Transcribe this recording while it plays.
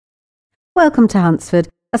Welcome to Huntsford,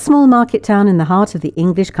 a small market town in the heart of the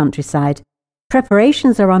English countryside.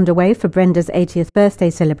 Preparations are underway for Brenda's 80th birthday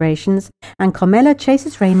celebrations, and Carmela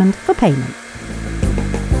chases Raymond for payment.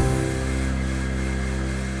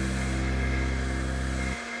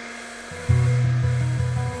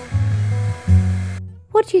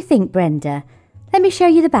 What do you think, Brenda? Let me show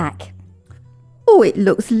you the back. Oh, it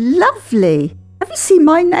looks lovely. Have you seen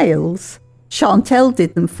my nails? Chantel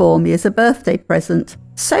did them for me as a birthday present.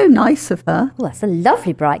 So nice of her. Oh, that's a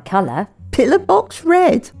lovely bright colour. Pillar box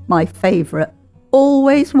red, my favourite.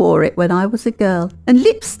 Always wore it when I was a girl. And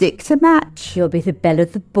lipstick to match. You'll be the belle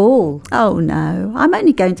of the ball. Oh no, I'm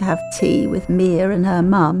only going to have tea with Mia and her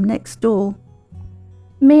mum next door.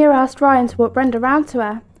 Mia asked Ryan to walk Brenda round to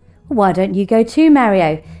her. Why don't you go too,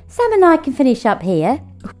 Mario? Sam and I can finish up here.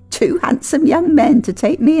 Two handsome young men to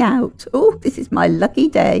take me out. Oh, this is my lucky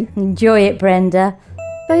day. Enjoy it, Brenda.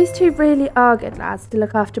 Those two really are good lads to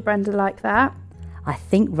look after Brenda like that. I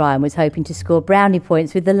think Ryan was hoping to score brownie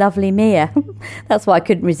points with the lovely Mia. That's why I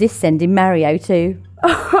couldn't resist sending Mario too.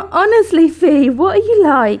 Honestly, Fee, what are you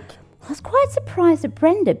like? I was quite surprised at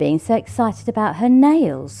Brenda being so excited about her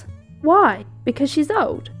nails. Why? Because she's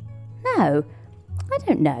old? No, I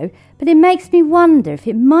don't know, but it makes me wonder if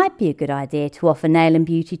it might be a good idea to offer nail and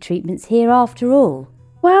beauty treatments here after all.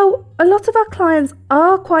 Well, a lot of our clients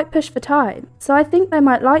are quite pushed for time, so I think they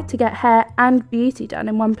might like to get hair and beauty done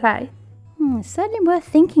in one play. It's certainly worth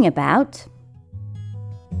thinking about.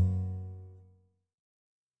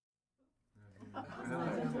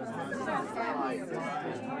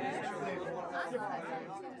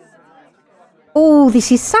 Oh,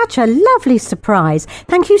 this is such a lovely surprise.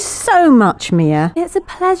 Thank you so much, Mia. It's a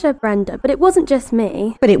pleasure, Brenda, but it wasn't just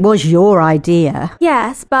me. But it was your idea.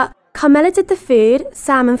 Yes, but Carmela did the food,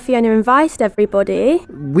 Sam and Fiona invited everybody.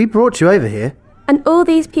 We brought you over here. And all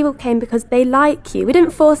these people came because they like you. We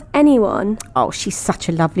didn't force anyone. Oh, she's such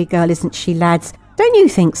a lovely girl, isn't she, lads? Don't you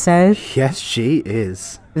think so? Yes, she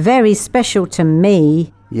is. Very special to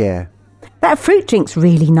me. Yeah. That fruit drink's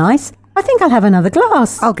really nice. I think I'll have another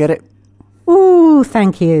glass. I'll get it. Ooh,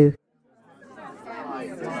 thank you.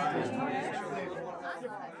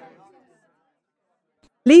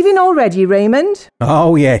 Leaving already, Raymond?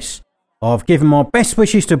 Oh, yes. I've given my best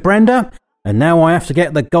wishes to Brenda, and now I have to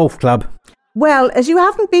get the golf club. Well, as you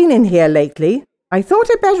haven't been in here lately, I thought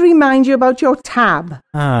I'd better remind you about your tab.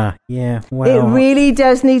 Ah, yeah, well... It really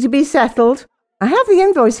does need to be settled. I have the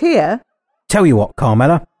invoice here. Tell you what,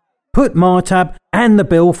 Carmela, put my tab and the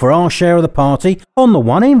bill for our share of the party on the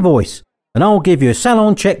one invoice, and I'll give you a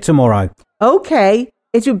salon cheque tomorrow. OK,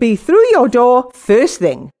 it will be through your door first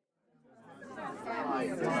thing.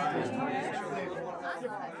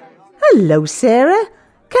 Hello, Sarah.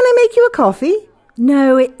 Can I make you a coffee?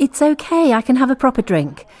 No, it's okay. I can have a proper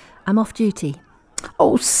drink. I'm off duty.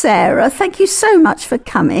 Oh, Sarah, thank you so much for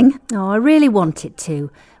coming. Oh, I really wanted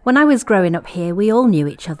to. When I was growing up here, we all knew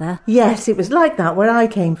each other. Yes, it was like that where I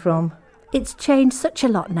came from. It's changed such a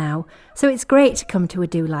lot now, so it's great to come to a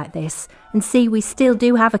do like this and see we still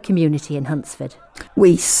do have a community in Huntsford.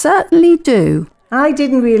 We certainly do. I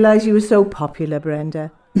didn't realise you were so popular,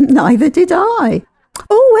 Brenda. Neither did I.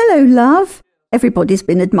 Oh, hello, love. Everybody's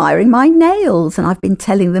been admiring my nails, and I've been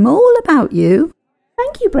telling them all about you.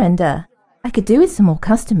 Thank you, Brenda. I could do with some more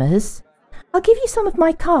customers. I'll give you some of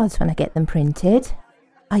my cards when I get them printed.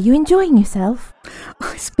 Are you enjoying yourself?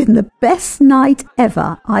 It's been the best night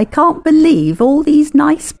ever. I can't believe all these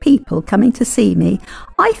nice people coming to see me.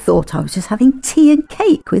 I thought I was just having tea and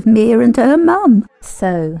cake with Mia and her mum.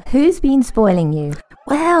 So, who's been spoiling you?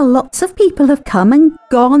 Well, lots of people have come and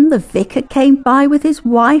gone. The vicar came by with his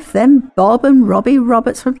wife, then Bob and Robbie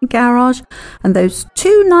Roberts from the garage, and those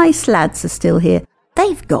two nice lads are still here.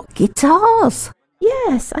 They've got guitars.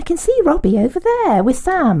 Yes, I can see Robbie over there with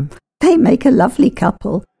Sam. They make a lovely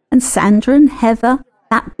couple. And Sandra and Heather,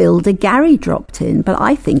 that builder Gary dropped in, but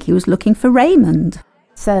I think he was looking for Raymond.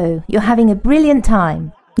 So, you're having a brilliant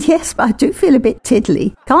time. Yes, but I do feel a bit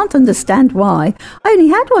tiddly. Can't understand why. I only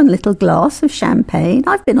had one little glass of champagne.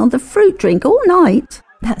 I've been on the fruit drink all night.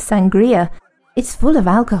 That's sangria. It's full of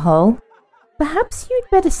alcohol. Perhaps you'd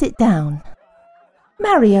better sit down.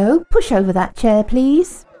 Mario, push over that chair,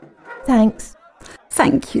 please. Thanks.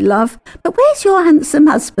 Thank you, love. But where's your handsome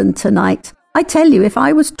husband tonight? I tell you, if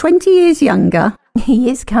I was 20 years younger... He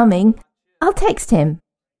is coming. I'll text him.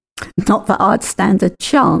 Not that I'd stand a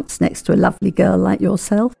chance next to a lovely girl like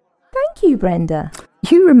yourself. Thank you, Brenda.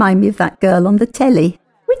 You remind me of that girl on the telly.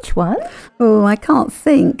 Which one? Oh, I can't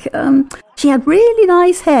think. She had really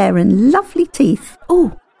nice hair and lovely teeth.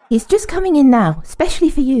 Oh, he's just coming in now, especially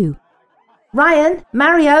for you. Ryan,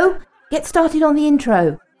 Mario, get started on the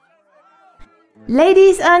intro.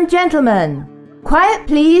 Ladies and gentlemen, quiet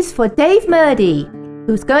please for Dave Murdy,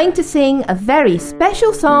 who's going to sing a very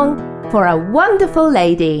special song for a wonderful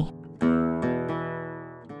lady.